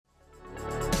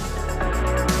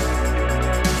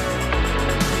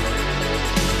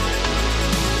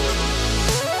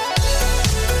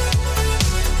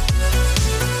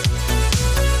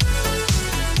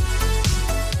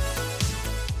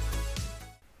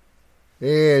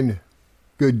And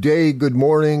good day, good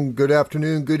morning, good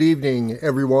afternoon, good evening,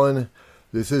 everyone.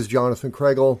 This is Jonathan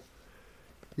Kregel.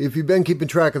 If you've been keeping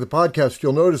track of the podcast,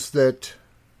 you'll notice that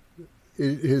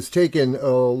it has taken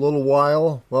a little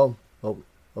while,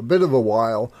 a bit of a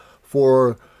while,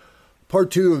 for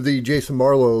part 2 of the Jason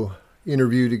Marlowe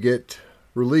interview to get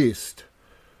released.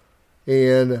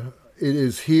 And it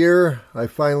is here. I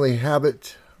finally have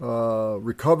it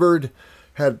recovered.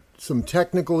 Had some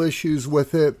technical issues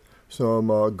with it, some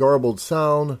garbled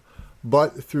sound,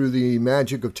 but through the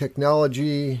magic of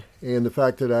technology and the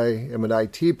fact that I am an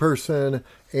IT person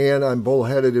and I'm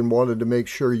bullheaded and wanted to make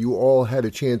sure you all had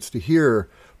a chance to hear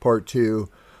part 2,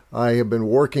 I have been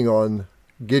working on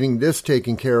getting this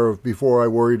taken care of before I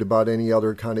worried about any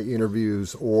other kind of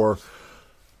interviews or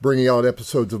bringing out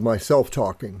episodes of myself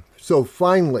talking. So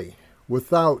finally,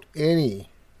 without any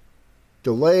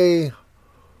delay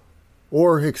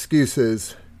or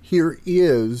excuses, here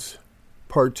is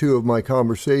part 2 of my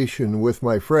conversation with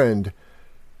my friend,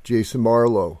 Jason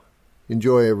Marlowe.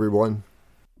 Enjoy, everyone.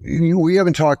 We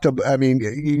haven't talked about,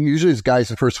 usually as guys,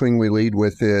 the first thing we lead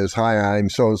with is, hi, I'm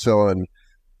so-and-so, and,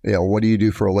 what do you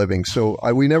do for a living? So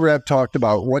we never have talked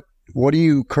about what do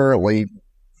you currently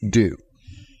do?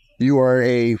 You are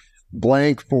a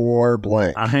blank for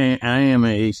blank. I am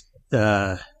a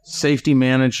safety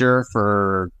manager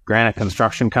for Granite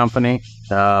Construction Company,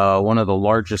 one of the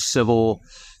largest civil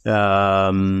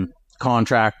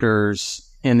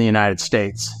contractors in the United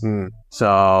States.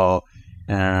 So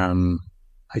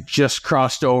I just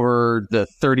crossed over the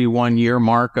 31-year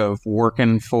mark of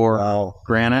working for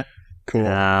Granite. Cool.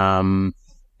 And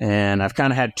I've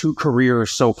kind of had 2 careers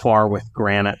so far with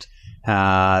Granite.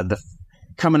 Coming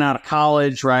out of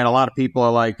college, right, a lot of people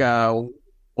are like,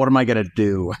 what am I going to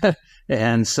do?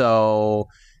 And so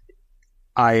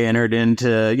I entered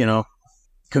into,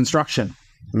 construction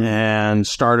and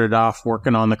started off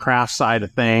working on the craft side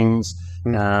of things.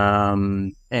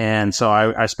 And so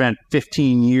I spent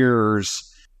 15 years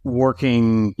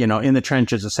working, in the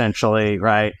trenches, essentially,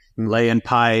 right? Laying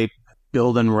pipe,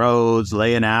 building roads,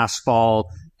 laying asphalt,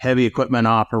 heavy equipment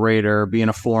operator, being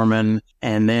a foreman.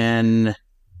 And then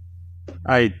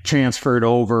I transferred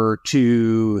over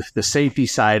to the safety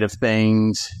side of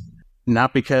things,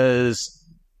 not because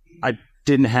I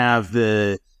didn't have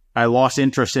I lost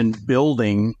interest in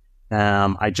building.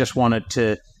 I just wanted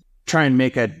to try and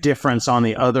make a difference on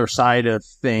the other side of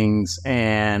things.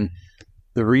 And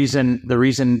the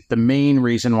main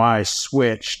reason why I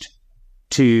switched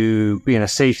to being a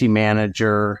safety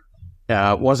manager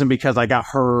wasn't because I got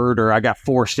hurt or I got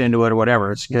forced into it or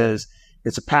whatever. It's because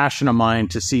it's a passion of mine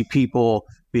to see people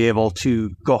be able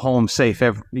to go home safe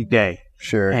every day.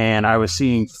 Sure. And I was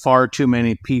seeing far too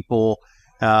many people,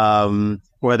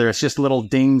 whether it's just little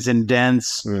dings and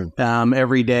dents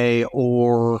every day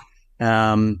or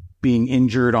being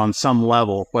injured on some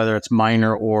level, whether it's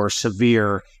minor or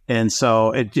severe. And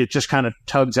so it just kind of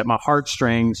tugs at my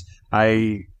heartstrings.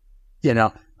 I'm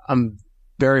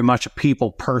very much a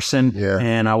people person,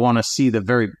 and I want to see the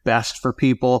very best for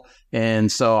people.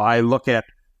 And so I look at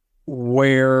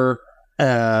where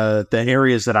the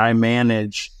areas that I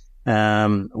manage,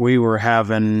 we were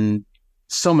having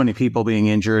so many people being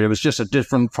injured. It was just a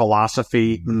different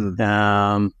philosophy.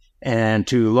 And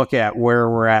to look at where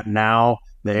we're at now,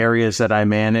 the areas that I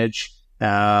manage,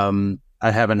 I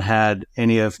haven't had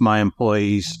any of my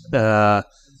employees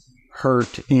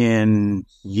hurt in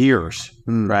years,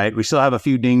 right? We still have a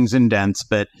few dings and dents,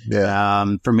 but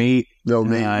for me, no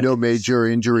major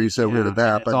injuries that would have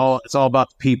happened. It's all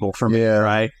about the people for me,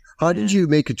 right? How did you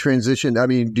make a transition?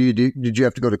 Did you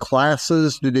have to go to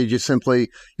classes? Did they just simply,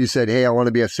 you said, hey, I want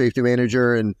to be a saiety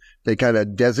manager, and they kind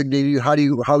of designated you?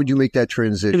 How would you make that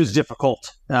transition? It was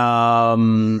difficult. I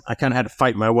kind of had to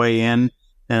fight my way in,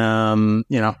 but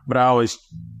I always,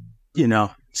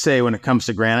 say when it comes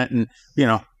to Granite, and,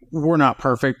 we're not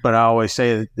perfect, but I always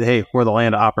say, hey, we're the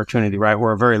land of opportunity, right?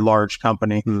 We're a very large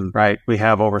company, right? We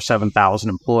have over 7,000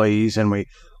 employees, and we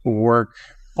work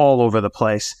all over the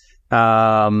place.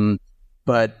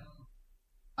 But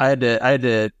I had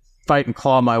to fight and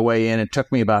claw my way in. It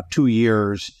took me about 2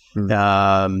 years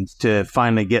to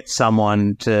finally get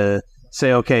someone to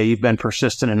say, okay, you've been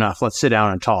persistent enough. Let's sit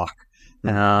down and talk.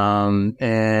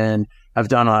 And I've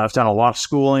done a lot of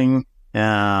schooling.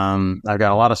 I've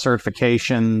got a lot of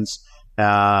certifications.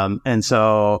 And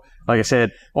so, like I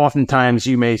said, oftentimes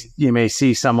you may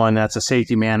see someone that's a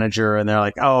safety manager and they're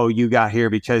like, oh, you got here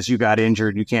because you got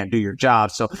injured. You can't do your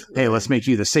job. So, hey, let's make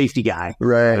you the safety guy.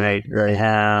 Right.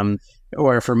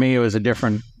 Or for me, it was a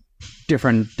different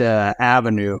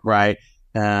avenue, right?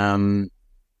 I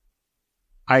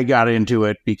got into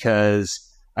it because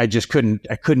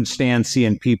I couldn't stand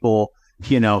seeing people,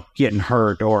 getting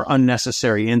hurt or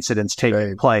unnecessary incidents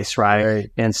taking place. Right.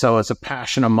 And so it's a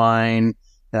passion of mine,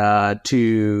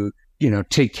 to,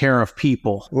 take care of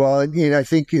people. Well, I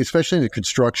think especially in the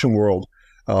construction world,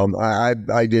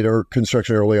 I did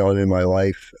construction early on in my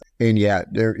life, and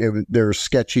there are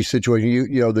sketchy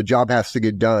situations. The job has to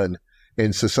get done,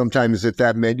 and so sometimes if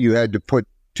that meant you had to put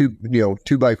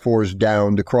 2x4s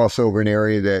down to cross over an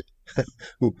area that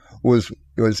was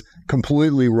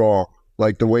completely wrong,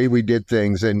 like the way we did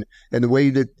things, and the way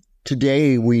that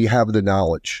today we have the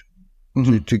knowledge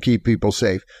to keep people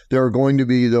safe. There are going to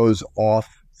be those off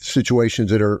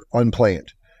situations that are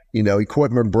unplanned.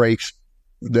 Equipment breaks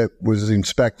that was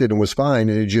inspected and was fine,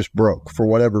 and it just broke for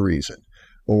whatever reason.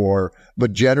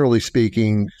 But generally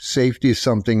speaking, safety is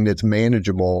something that's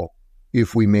manageable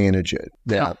if we manage it.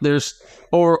 Yeah. There's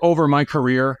over my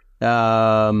career,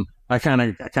 I kind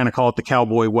of call it the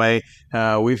cowboy way.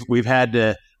 We've had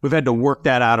to work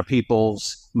that out of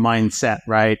people's mindset,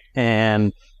 right,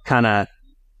 and kind of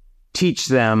teach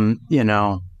them,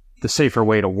 the safer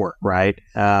way to work, right.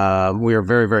 We are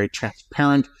very, very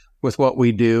transparent with what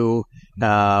we do.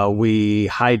 We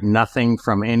hide nothing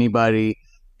from anybody,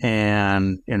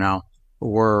 and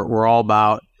we're all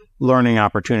about learning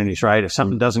opportunities, right? If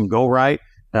something doesn't go right,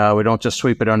 we don't just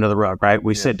sweep it under the rug, right?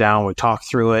 We sit down, we talk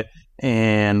through it,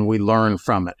 and we learn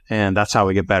from it, and that's how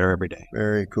we get better every day.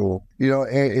 Very cool.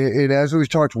 And as we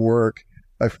talked work,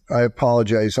 I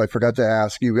apologize, I forgot to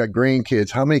ask you. Got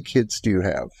grandkids. How many kids do you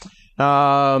have?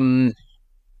 I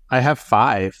have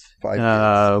 5.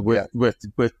 5 kids.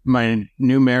 With my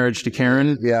new marriage to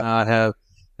Karen. I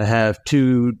have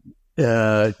two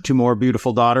more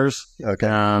beautiful daughters.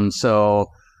 Okay. So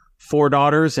 4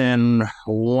 daughters and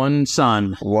 1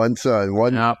 son. One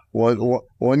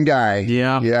guy.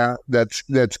 Yeah.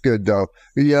 That's good though.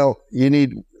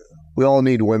 We all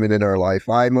need women in our life.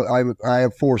 I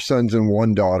have 4 sons and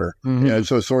 1 daughter.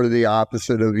 So sort of the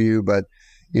opposite of you, but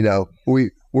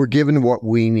we're given what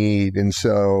we need. And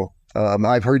so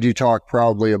I've heard you talk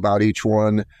proudly about each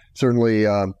one. Certainly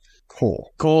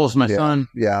Cole. Cole is my son.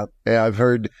 Yeah. I've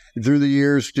heard through the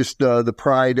years just the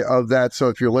pride of that. So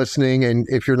if you're listening, and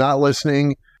if you're not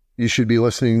listening, you should be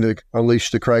listening to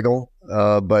Unleash the Kregel.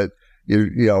 But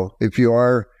if you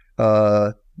are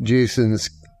Jason's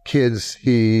kids,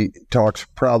 he talks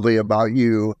proudly about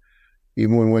you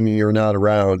even when you're not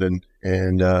around,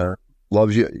 and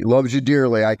loves you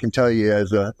dearly. I can tell you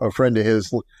as a friend of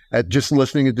his, at just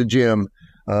listening at the gym.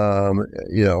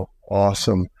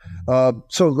 Awesome.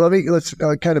 So let's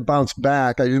kind of bounce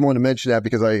back. I didn't want to mention that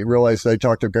because I realized I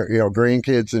talked to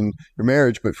grandkids and your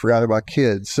marriage, but forgot about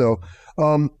kids. So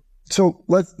let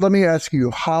me ask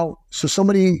you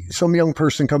some young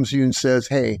person comes to you and says,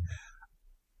 "Hey,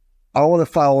 I want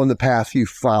to follow in the path you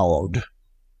followed,"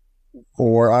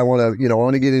 or I want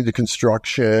to get into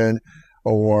construction,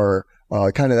 or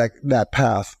kind of that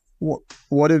path.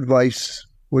 What advice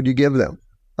would you give them?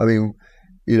 I mean,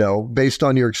 based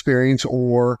on your experience,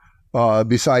 or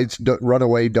besides run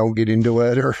away, don't get into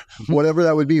it, or whatever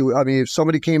that would be. I mean, if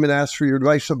somebody came and asked for your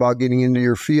advice about getting into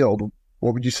your field,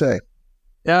 what would you say?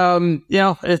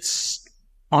 It's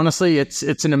honestly,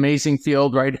 it's an amazing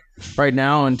field right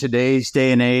now in today's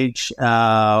day and age.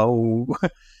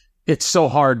 It's so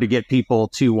hard to get people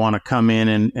to want to come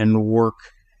in and work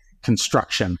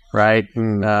construction, right?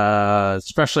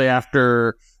 Especially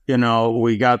after,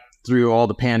 we got through all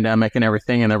the pandemic and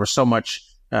everything, and there was so much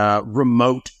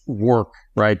remote work,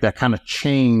 right? That kind of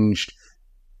changed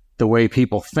the way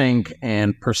people think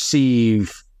and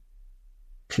perceive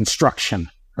construction,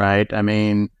 right? I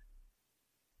mean,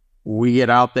 we get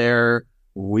out there,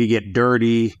 we get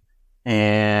dirty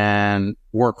and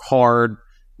work hard,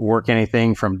 work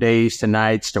anything from days to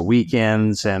nights to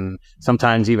weekends, and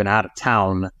sometimes even out of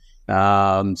town.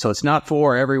 So it's not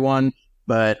for everyone,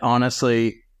 but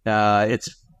honestly, it's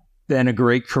been a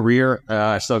great career.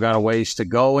 I still got a ways to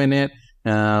go in it.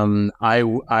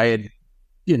 I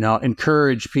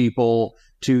encourage people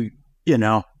to,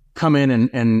 come in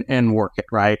and work it,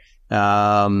 right?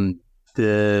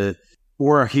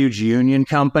 We're a huge union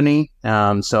company.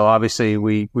 So obviously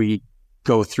we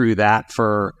go through that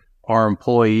for our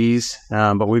employees.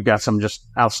 But we've got some just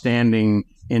outstanding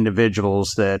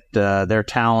individuals that their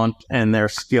talent and their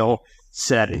skill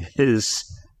set is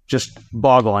just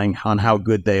boggling on how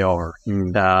good they are.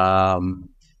 And, I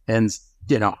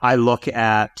look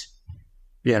at,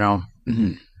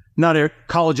 not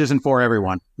college isn't for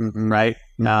everyone, right?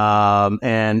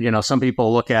 And, some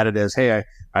people look at it as, hey,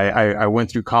 I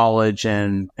went through college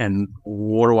and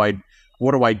what do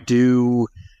I do?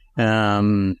 How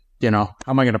am I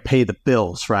going to pay the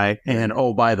bills, right? And,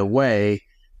 oh, by the way,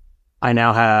 I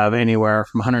now have anywhere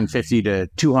from $150,000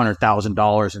 to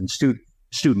 $200,000 in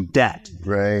student debt.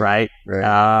 Right.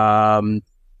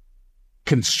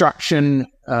 Construction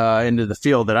into the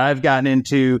field that I've gotten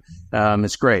into,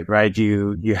 it's great, right?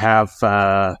 You have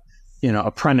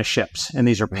apprenticeships, and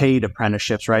these are paid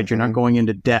apprenticeships, right? You're not going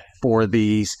into debt for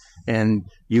these, and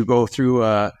you go through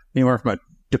anywhere from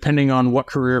depending on what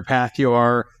career path you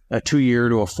are, a 2-year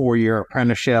to a 4-year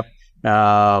apprenticeship,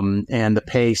 and the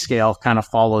pay scale kind of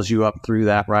follows you up through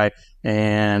that, right?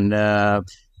 And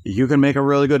you can make a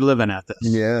really good living at this.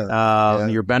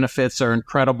 Your benefits are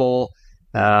incredible.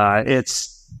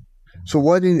 So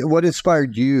what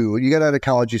inspired you? You got out of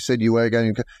college, you said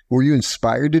were you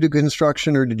inspired to do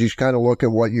construction, or did you kind of look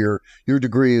at what your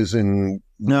degree is in?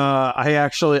 No, I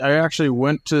actually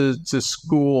went to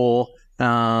school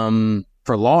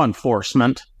for law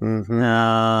enforcement.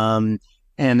 And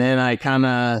then I kind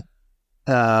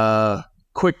of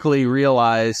quickly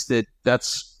realized that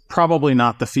that's probably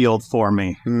not the field for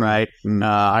me, right?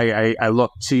 I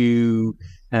looked to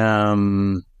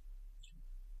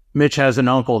Mitch has an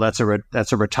uncle that's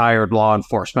a retired law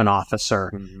enforcement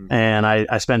officer, and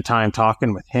I spent time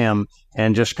talking with him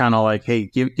and just kind of like, hey,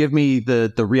 give me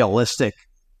the realistic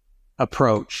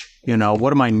approach.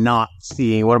 What am I not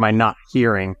seeing? What am I not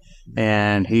hearing?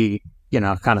 And he,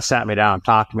 kind of sat me down and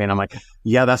talked to me, and I'm like,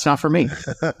 yeah, that's not for me.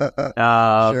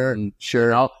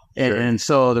 Sure. And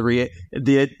so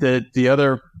the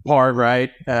other part,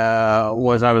 right,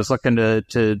 was I was looking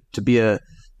to be a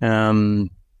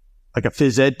like a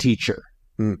phys ed teacher.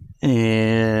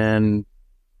 And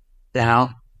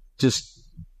just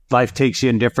life takes you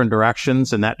in different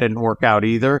directions, and that didn't work out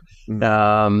either.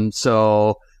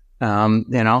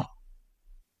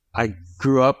 I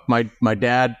grew up, my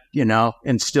dad,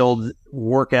 instilled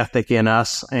work ethic in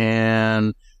us,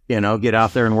 and, get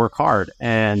out there and work hard.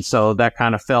 And so that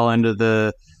kind of fell into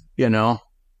the,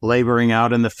 laboring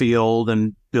out in the field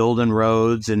and building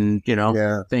roads and,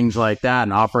 things like that,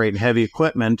 and operating heavy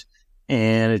equipment.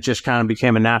 And it just kind of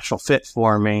became a natural fit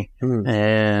for me.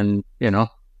 And,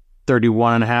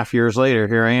 31 and a half years later,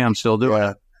 here I am still doing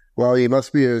it. Well, you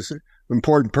must be an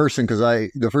important person, because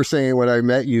the first thing when I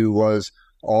met you was,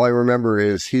 all I remember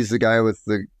is he's the guy with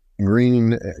the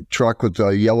green truck with the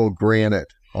yellow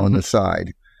granite on the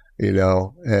side, and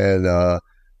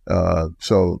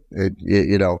so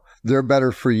they're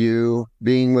better for you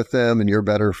being with them, and you're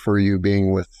better for you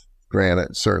being with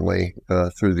granite, certainly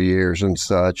through the years and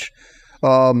such.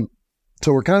 So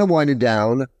we're kind of winding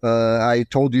down. I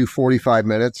told you 45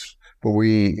 minutes, but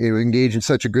we engaged in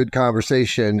such a good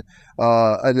conversation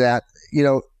that,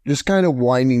 just kind of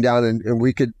winding down, and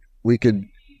we could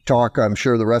talk, I'm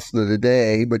sure, the rest of the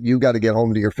day, but you got to get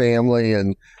home to your family,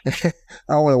 and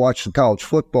I want to watch some college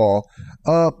football.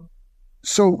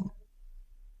 So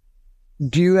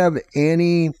do you have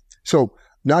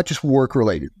not just work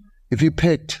related, if you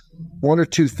picked one or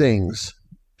two things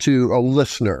to a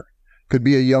listener, could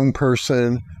be a young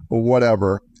person or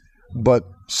whatever, but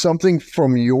something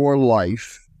from your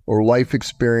life or life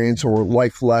experience or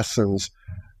life lessons,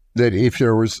 that if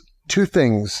there was two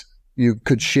things you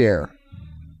could share,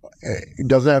 it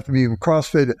doesn't have to be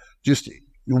CrossFit, just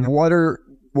what are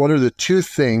the two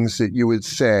things that you would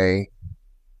say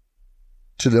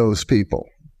to those people?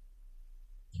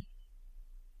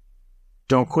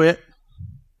 Don't quit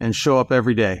and show up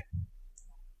every day,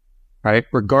 right?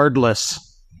 Regardless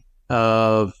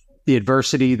of the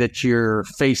adversity that you're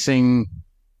facing,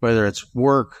 whether it's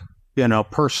work,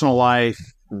 personal life,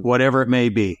 whatever it may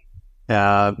be,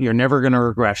 you're never going to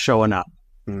regret showing up,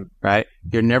 right?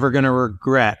 You're never going to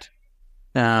regret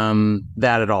that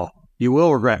at all. You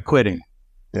will regret quitting.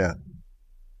 Yeah.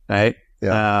 Right?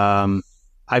 Yeah.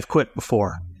 I've quit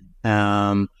before.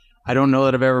 I don't know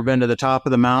that I've ever been to the top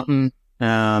of the mountain.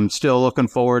 Still looking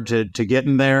forward to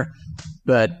getting there,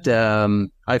 but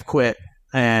I've quit,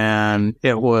 and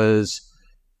it was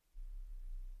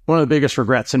one of the biggest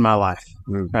regrets in my life.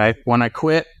 Right? When I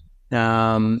quit,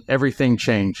 everything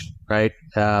changed. Right?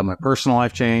 My personal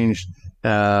life changed.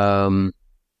 Ended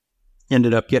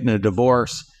up getting a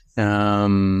divorce.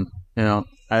 I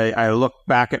look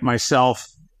back at myself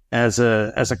as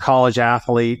a college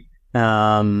athlete,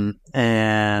 and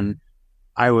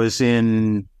I was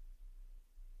in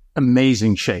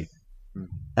amazing shape.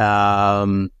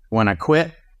 When I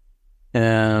quit,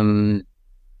 I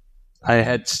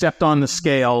had stepped on the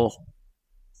scale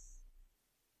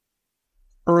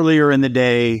earlier in the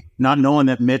day, not knowing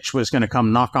that Mitch was going to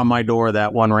come knock on my door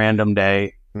that one random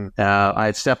day. I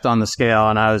had stepped on the scale,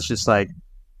 and I was just like,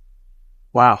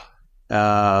 wow,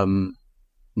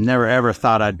 never ever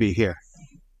thought I'd be here.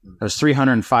 I was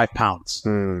 305 pounds.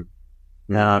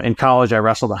 In college, I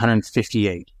wrestled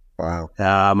 158. Wow.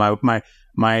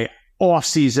 My off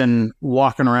season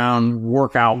walking around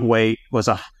workout weight was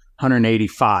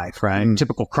 185, right?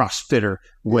 Typical CrossFitter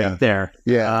weight there.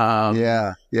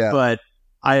 Yeah. But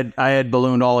I had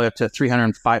ballooned all the way up to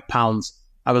 305 pounds.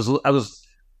 I was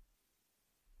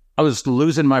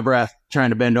losing my breath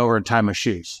trying to bend over and tie my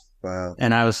shoes. Wow.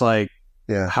 And I was like,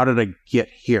 how did I get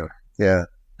here? Yeah.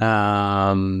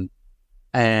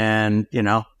 And,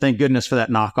 thank goodness for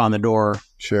that knock on the door.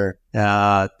 Sure.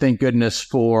 Thank goodness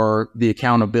for the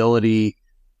accountability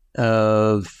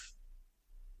of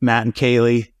Matt and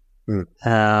Kaylee.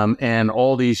 And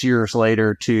all these years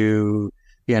later to,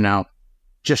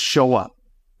 just show up,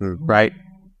 right?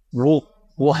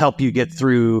 We'll help you get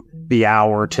through the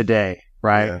hour today,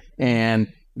 right? Yeah.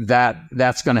 And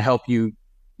that's going to help you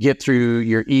get through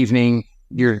your evening,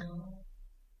 your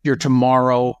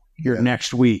tomorrow, your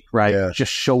next week, right? Yeah.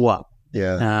 Just show up.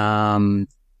 Yeah.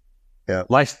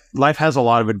 Life has a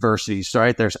lot of adversities,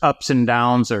 right? There's ups and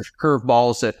downs, there's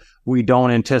curveballs that we don't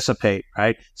anticipate,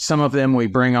 right? Some of them we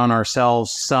bring on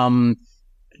ourselves, some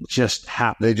just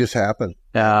happen. They just happen.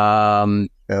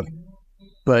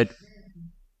 But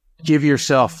give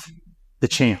yourself the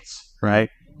chance, right?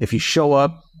 If you show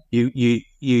up, you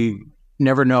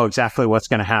never know exactly what's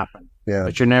going to happen. Yeah.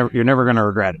 But you're never going to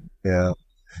regret it. Yeah.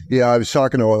 Yeah. I was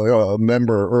talking to a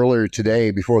member earlier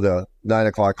today before the 9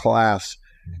 o'clock class,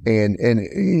 and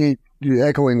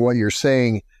echoing what you're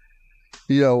saying,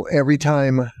 every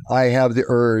time I have the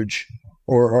urge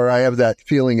or I have that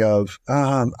feeling of,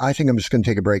 I think I'm just going to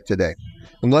take a break today.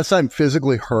 Unless I'm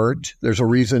physically hurt, there's a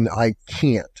reason I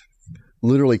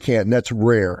literally can't. And that's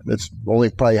rare. That's only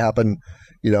probably happen,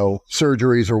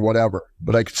 surgeries or whatever,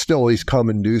 but I could still at least come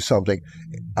and do something.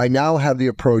 I now have the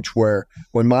approach where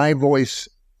when my voice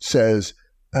says,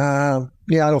 I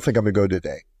don't think I'm going to go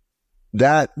today,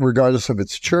 that regardless if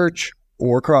it's church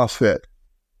or CrossFit,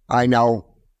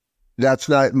 that's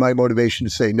not my motivation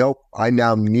to say, nope, I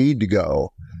now need to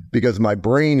go because my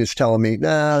brain is telling me,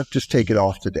 just take it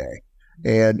off today.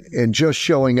 And just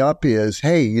showing up is,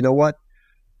 hey, you know what?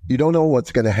 You don't know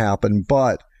what's going to happen,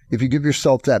 but if you give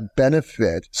yourself that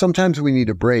benefit, sometimes we need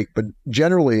a break, but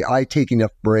generally I take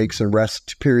enough breaks and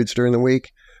rest periods during the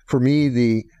week. For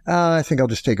me, I think I'll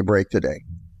just take a break today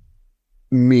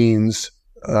means,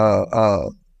 if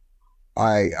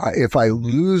I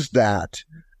lose that,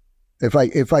 if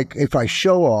I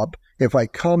show up, if I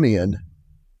come in,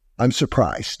 I'm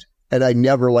surprised. And I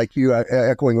never, like you,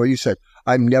 echoing what you said,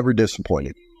 I'm never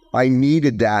disappointed. I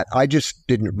needed that. I just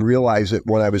didn't realize it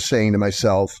when I was saying to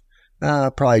myself,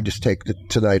 probably just take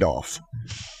tonight off.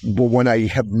 But when I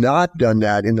have not done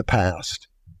that in the past,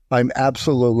 I'm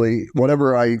absolutely,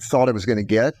 whatever I thought I was going to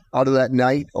get out of that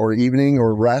night or evening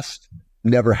or rest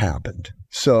never happened.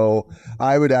 So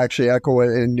I would actually echo it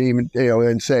and even,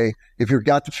 and say, if you've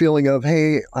got the feeling of,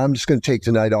 hey, I'm just going to take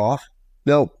tonight off.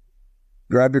 No,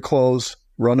 grab your clothes,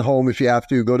 run home if you have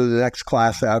to, go to the next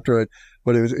class after it.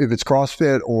 But if it's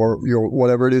CrossFit or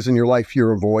whatever it is in your life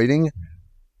you're avoiding,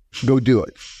 go do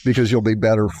it because you'll be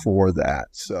better for that.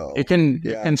 So it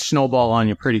can snowball on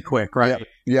you pretty quick, right?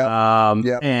 Yeah.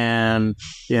 And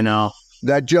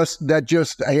that just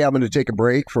hey, I'm going to take a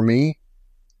break for me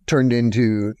turned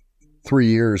into 3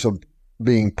 years of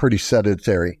being pretty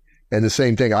sedentary. And the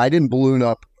same thing, I didn't balloon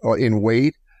up in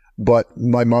weight, but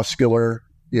my muscular,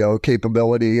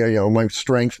 capability, my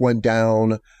strength went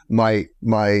down, my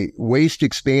waist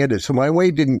expanded. So my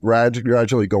weight didn't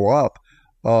gradually go up,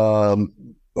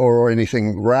 or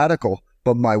anything radical,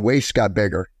 but my waist got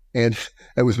bigger. And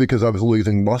it was because I was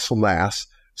losing muscle mass.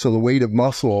 So the weight of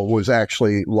muscle was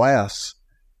actually less.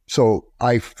 So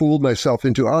I fooled myself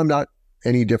into, I'm not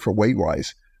any different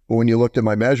weight-wise. But when you looked at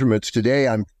my measurements today,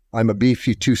 I'm a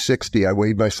beefy 260. I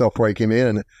weighed myself where I came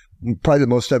in. Probably the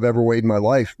most I've ever weighed in my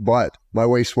life, but my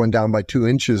waist went down by 2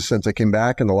 inches since I came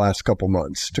back in the last couple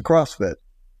months to CrossFit.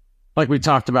 Like we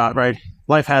talked about, right?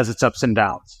 Life has its ups and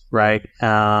downs, right?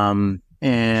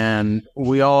 And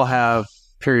we all have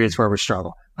periods where we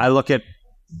struggle. I look at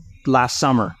last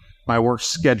summer, my work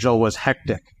schedule was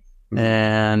hectic.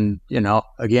 And,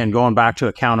 again, going back to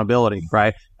accountability,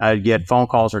 right? I'd get phone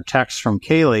calls or texts from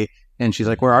Kaylee and she's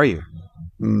like, where are you?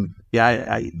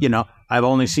 Yeah, I've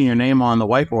only seen your name on the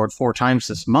whiteboard 4 times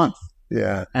this month.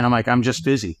 Yeah. And I'm like, I'm just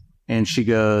busy. And she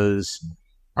goes,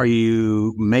 are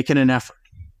you making an effort?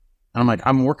 And I'm like,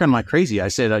 I'm working like crazy. I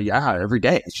said, yeah, every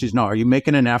day. She's, no, are you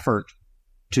making an effort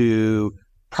to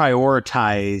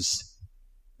prioritize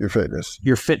your fitness?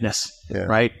 Yeah.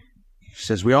 Right? She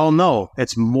says, we all know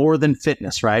it's more than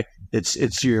fitness, right?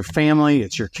 It's your family,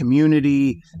 it's your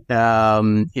community,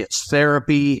 it's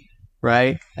therapy,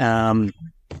 right?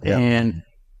 Yeah. And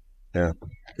Yeah.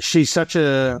 she's such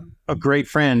a great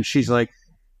friend. She's like,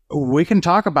 we can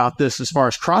talk about this as far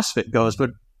as CrossFit goes,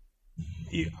 but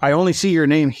I only see your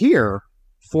name here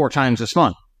 4 times this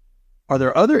month. Are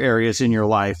there other areas in your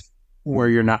life where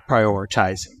you're not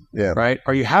prioritizing? Yeah. Right?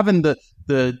 Are you having the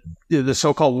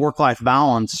so-called work-life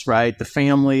balance, right? The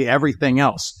family, everything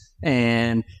else.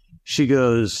 And she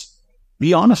goes,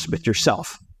 be honest with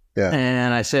yourself. Yeah.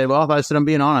 And I said, well, if I said I'm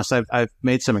being honest, I've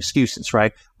made some excuses,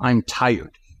 right? I'm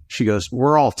tired. She goes,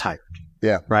 we're all tired.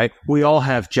 Yeah. Right? We all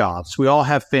have jobs. We all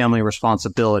have family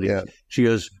responsibilities. Yeah. She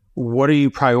goes, what are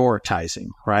you prioritizing?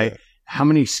 Right? Yeah. How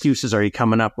many excuses are you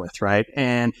coming up with? Right?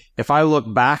 And if I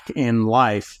look back in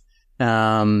life,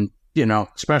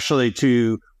 especially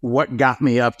to what got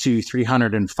me up to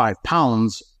 305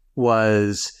 pounds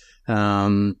was,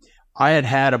 I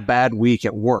had a bad week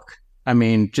at work. I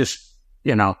mean, just,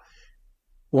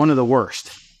 one of the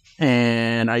worst.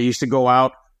 And I used to go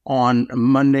out on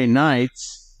Monday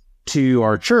nights to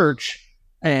our church,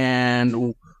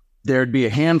 and there'd be a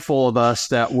handful of us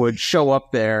that would show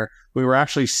up there. We were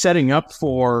actually setting up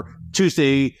for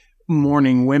Tuesday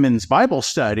morning women's Bible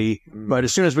study, but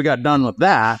as soon as we got done with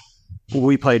that,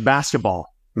 we played basketball,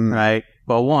 right?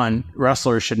 Well, one,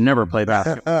 wrestlers should never play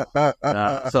basketball.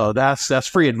 So that's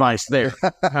free advice there.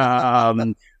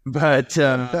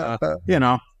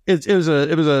 It was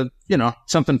a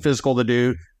something physical to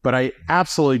do, but I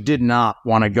absolutely did not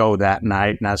want to go that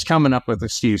night. And I was coming up with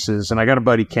excuses, and I got a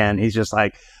buddy, Ken. He's just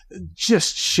like,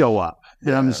 just show up.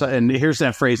 And, and here's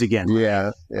that phrase again.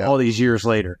 Yeah. All these years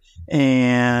later.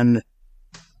 And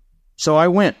so I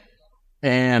went,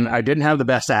 and I didn't have the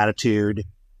best attitude.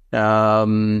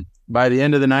 By the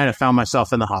end of the night, I found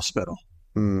myself in the hospital.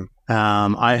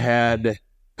 I had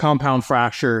compound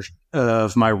fracture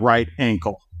of my right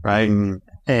ankle, right?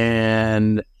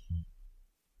 And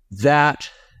that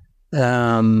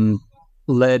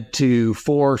led to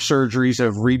 4 surgeries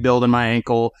of rebuilding my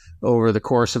ankle over the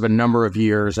course of a number of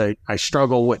years. I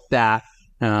struggle with that.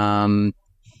 And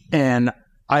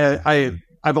I've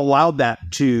allowed that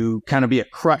to kind of be a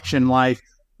crutch in life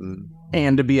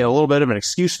and to be a little bit of an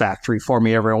excuse factory for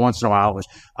me every once in a while. It was,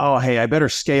 oh, hey, I better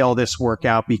scale this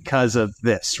workout because of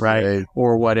this, right?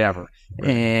 Or whatever. Right.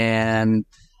 And,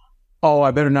 oh,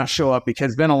 I better not show up because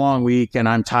it's been a long week and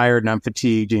I'm tired and I'm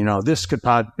fatigued. This could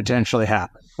potentially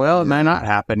happen. Well, it might not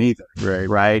happen either.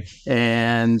 Right.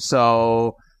 And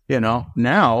so,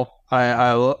 now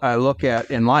I look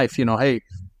at in life, hey,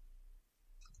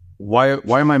 why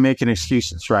am I making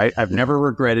excuses, right? I've never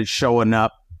regretted showing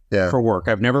up for work.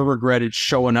 I've never regretted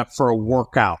showing up for a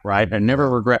workout, right? I never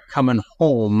regret coming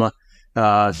home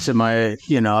to my,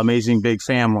 amazing big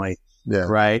family,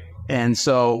 right? And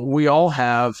so we all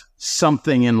have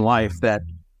something in life that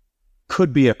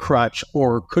could be a crutch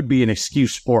or could be an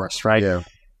excuse for us, right? Yeah.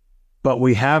 But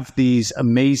we have these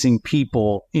amazing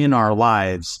people in our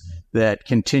lives that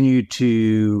continue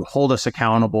to hold us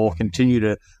accountable, continue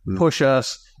to push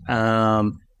us.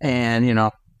 And,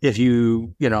 if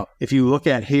you look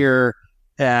at here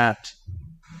at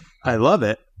I Love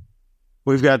It,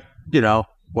 we've got,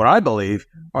 what I believe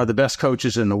are the best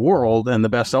coaches in the world and the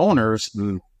best owners.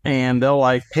 And they'll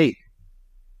like, hey,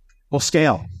 we'll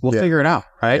scale. We'll figure it out,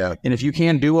 right? Yeah. And if you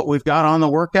can't do what we've got on the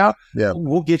workout,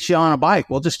 we'll get you on a bike.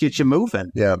 We'll just get you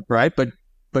moving, right? But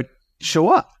show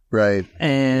up, right?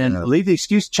 And leave the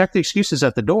excuse. Check the excuses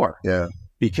at the door,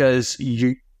 because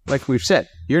you, like we've said,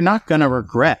 you're not going to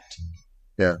regret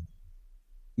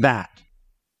that.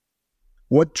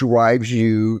 What drives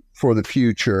you for the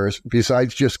future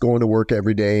besides just going to work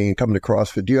every day and coming to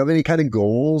CrossFit? Do you have any kind of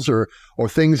goals or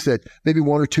things that maybe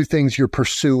 1 or 2 things you're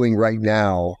pursuing right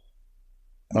now?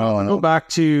 Go back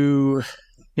to,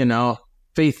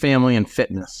 faith, family, and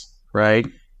fitness, right?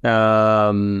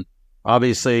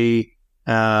 Obviously,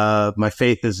 my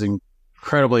faith is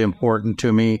incredibly important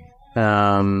to me.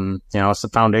 It's the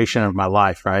foundation of my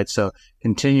life, right? So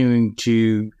continuing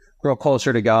to grow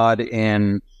closer to God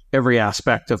in every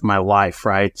aspect of my life,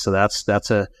 right? So that's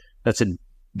a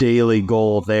daily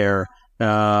goal there.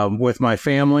 With my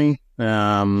family,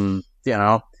 I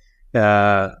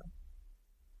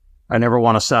never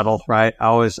want to settle, right? I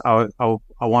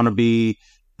want to be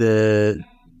the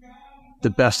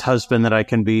best husband that I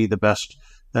can be, the best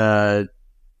dad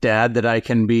that I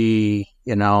can be.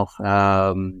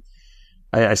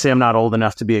 I say I'm not old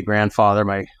enough to be a grandfather.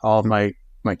 All of my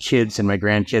kids and my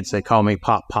grandkids, they call me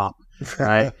Pop,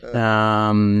 right?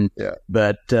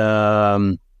 But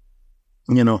I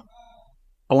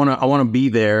want to be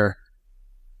there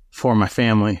for my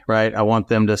family, right? I want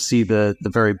them to see the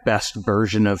very best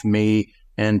version of me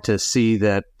and to see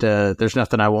that there's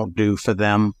nothing I won't do for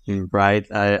them, right?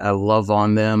 I love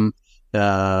on them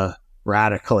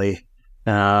radically.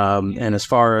 And as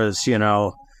far as,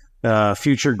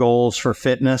 future goals for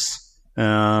fitness,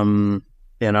 continuing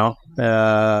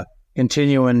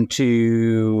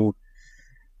to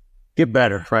get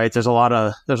better, right? There's a lot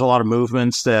of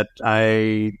movements that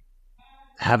I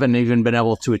haven't even been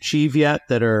able to achieve yet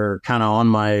that are kind of on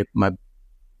my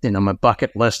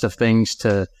bucket list of things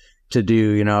to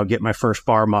do, get my first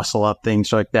bar muscle up,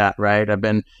 things like that, right? I've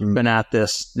been at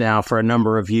this now for a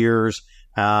number of years.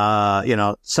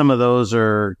 Some of those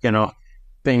are,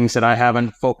 things that I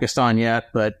haven't focused on yet,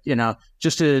 but,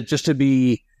 just to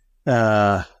be,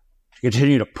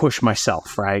 continue to push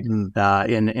myself, right?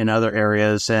 In other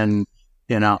areas. And,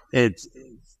 it's,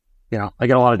 I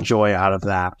get a lot of joy out of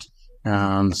that.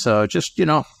 So just,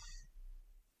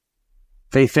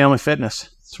 faith, family, fitness.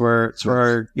 It's where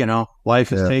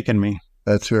life has taken me.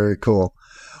 That's very cool.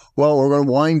 Well, we're going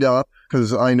to wind up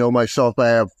because I know myself, I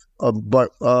have a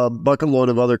bucket load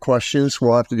of other questions.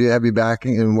 We'll have to have you back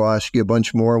and we'll ask you a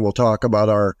bunch more. We'll talk about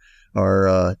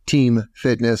our team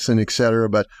fitness and et cetera.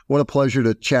 But what a pleasure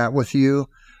to chat with you.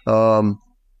 For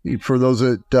those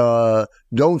that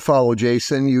don't follow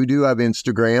Jason, you do have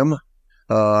Instagram.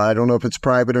 I don't know if it's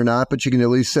private or not, but you can at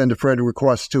least send a friend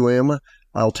request to him.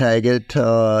 I'll tag it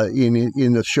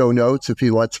in the show notes if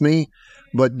he lets me.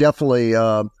 But definitely,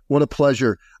 what a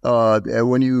pleasure.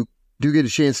 When you do get a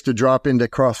chance to drop into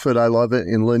CrossFit I Love It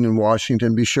in Linden,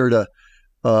 Washington, be sure to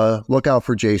look out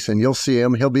for Jason. You'll see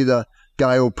him. He'll be the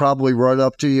guy who'll probably run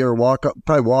up to you or walk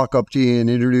up to you and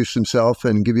introduce himself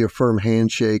and give you a firm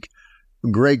handshake.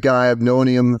 Great guy. I've known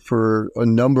him for a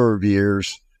number of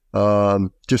years.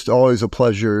 Just always a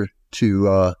pleasure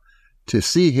to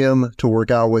see him, to work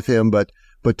out with him, but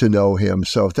to know him.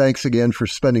 So thanks again for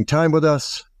spending time with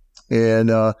us,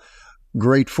 and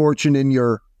great fortune in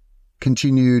your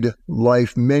continued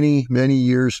life. Many, many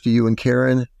years to you and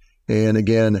Karen. And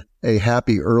again, a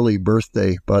happy early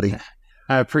birthday, buddy.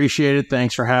 I appreciate it.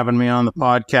 Thanks for having me on the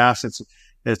podcast.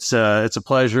 It's a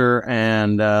pleasure,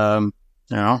 and I'll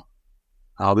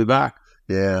be back.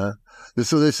 Yeah.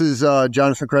 So this is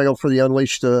Jonathan Kregel for the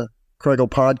Unleash the Kregel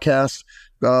podcast.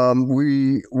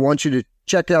 We want you to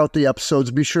check out the episodes.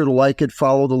 Be sure to like it,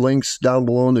 follow the links down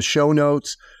below in the show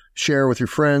notes, share with your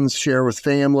friends, share with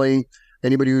family,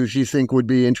 anybody who you think would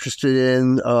be interested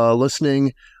in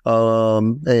listening.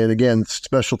 And again,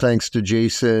 special thanks to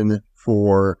Jason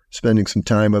for spending some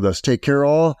time with us. Take care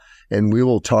all, and we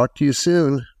will talk to you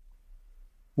soon.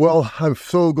 Well, I'm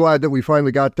so glad that we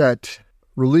finally got that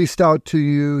released out to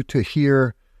you to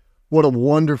hear. What a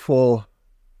wonderful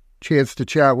chance to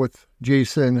chat with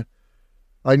Jason.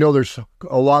 I know there's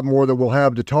a lot more that we'll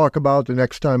have to talk about the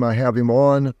next time I have him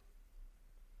on.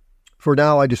 For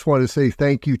now, I just want to say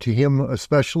thank you to him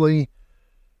especially,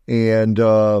 and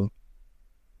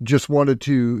just wanted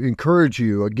to encourage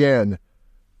you again,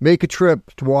 make a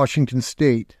trip to Washington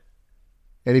State.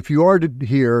 And if you are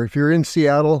here, if you're in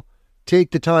Seattle,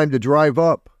 take the time to drive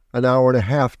up an hour and a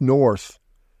half north.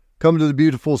 Come to the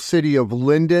beautiful city of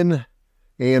Linden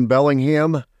and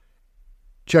Bellingham.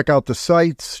 Check out the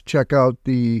sights, check out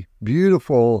the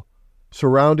beautiful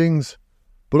surroundings,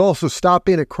 but also stop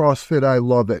in at CrossFit I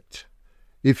Love It.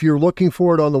 If you're looking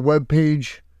for it on the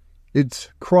webpage, it's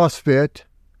CrossFit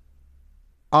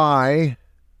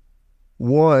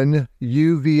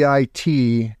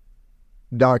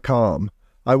I1UVIT.com.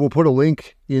 I will put a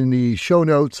link in the show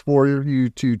notes for you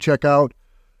to check out.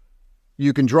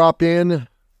 You can drop in.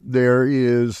 There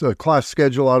is a class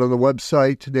schedule out on the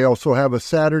website. They also have a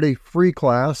Saturday free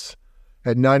class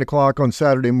at 9 o'clock on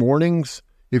Saturday mornings.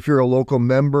 If you're a local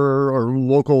member or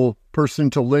local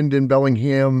person to Linden,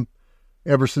 Bellingham,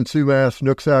 Everson, Sumas,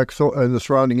 Nooksack, and the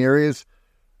surrounding areas,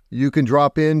 you can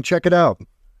drop in, check it out.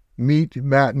 Meet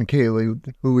Matt and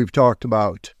Kaylee, who we've talked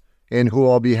about, and who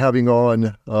I'll be having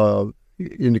on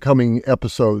in the coming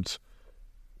episodes.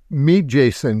 Meet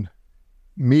Jason.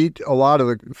 Meet a lot of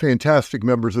the fantastic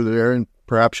members of there, and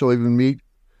perhaps you'll even meet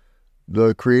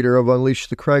the creator of Unleash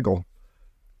the Kregel.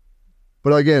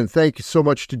 But again, thank you so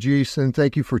much to Jason.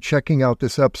 Thank you for checking out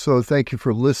this episode. Thank you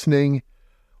for listening.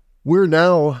 We're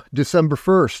now December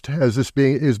 1st as this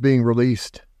is being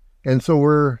released. And so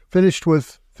we're finished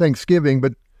with Thanksgiving,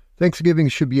 but Thanksgiving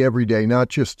should be every day, not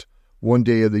just one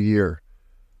day of the year.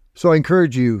 So I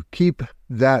encourage you, keep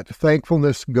that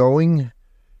thankfulness going.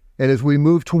 And as we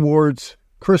move towards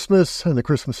Christmas and the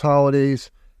Christmas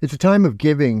holidays, it's a time of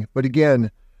giving. But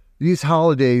again, these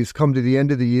holidays come to the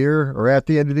end of the year or at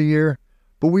the end of the year,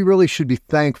 but we really should be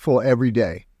thankful every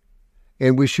day.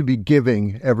 And we should be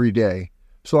giving every day.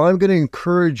 So I'm going to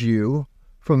encourage you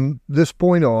from this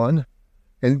point on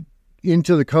and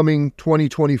into the coming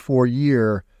 2024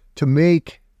 year to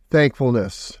make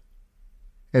thankfulness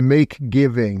and make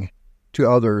giving to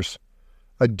others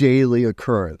a daily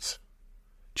occurrence.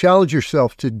 Challenge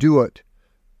yourself to do it.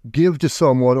 Give to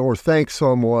someone or thank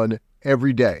someone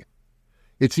every day.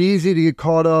 It's easy to get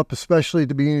caught up, especially at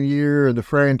the beginning of the year and the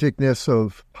franticness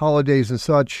of holidays and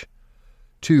such,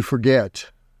 to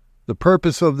forget the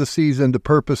purpose of the season, the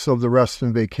purpose of the rest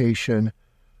and vacation.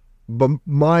 But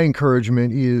my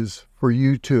encouragement is for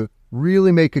you to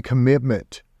really make a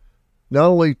commitment, not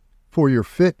only for your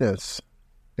fitness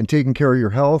and taking care of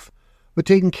your health, but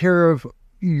taking care of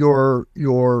your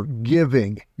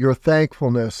giving, your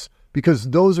thankfulness, because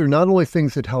those are not only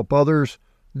things that help others,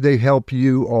 they help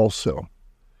you also.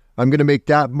 I'm going to make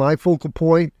that my focal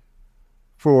point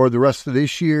for the rest of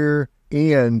this year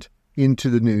and into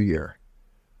the new year.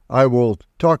 I will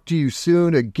talk to you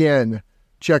soon. Again,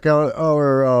 check out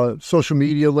our social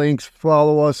media links.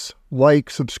 Follow us, like,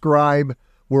 subscribe.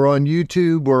 We're on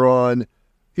YouTube. We're on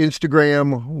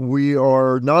Instagram. We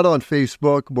are not on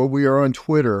Facebook, but we are on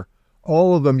Twitter.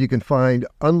 All of them you can find.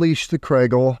 Unleash the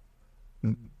Kregel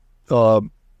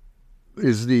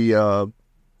is the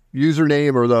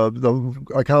username or the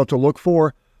account to look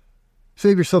for.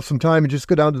 Save yourself some time and just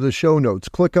go down to the show notes.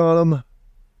 Click on them,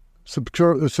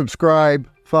 subscribe,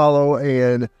 follow,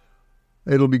 and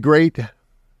it'll be great.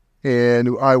 And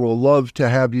I will love to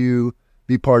have you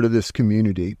be part of this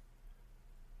community.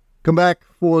 Come back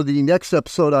for the next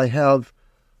episode. I have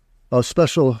a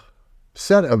special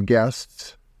set of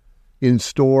guests in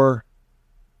store,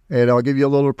 and I'll give you a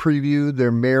little preview.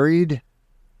 They're married.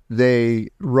 They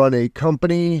run a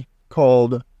company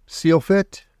called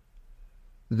SealFit.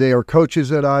 They are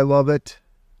coaches at I Love It,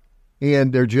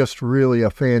 and they're just really a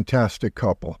fantastic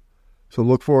couple. So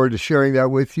look forward to sharing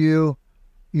that with you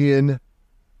in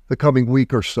the coming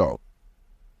week or so.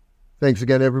 Thanks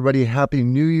again, everybody. Happy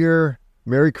New Year.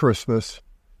 Merry Christmas.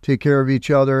 Take care of each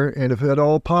other, and if at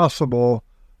all possible,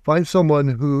 find someone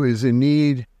who is in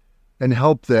need and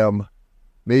help them,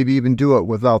 maybe even do it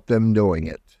without them knowing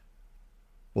it.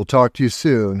 We'll talk to you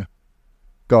soon.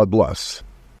 God bless.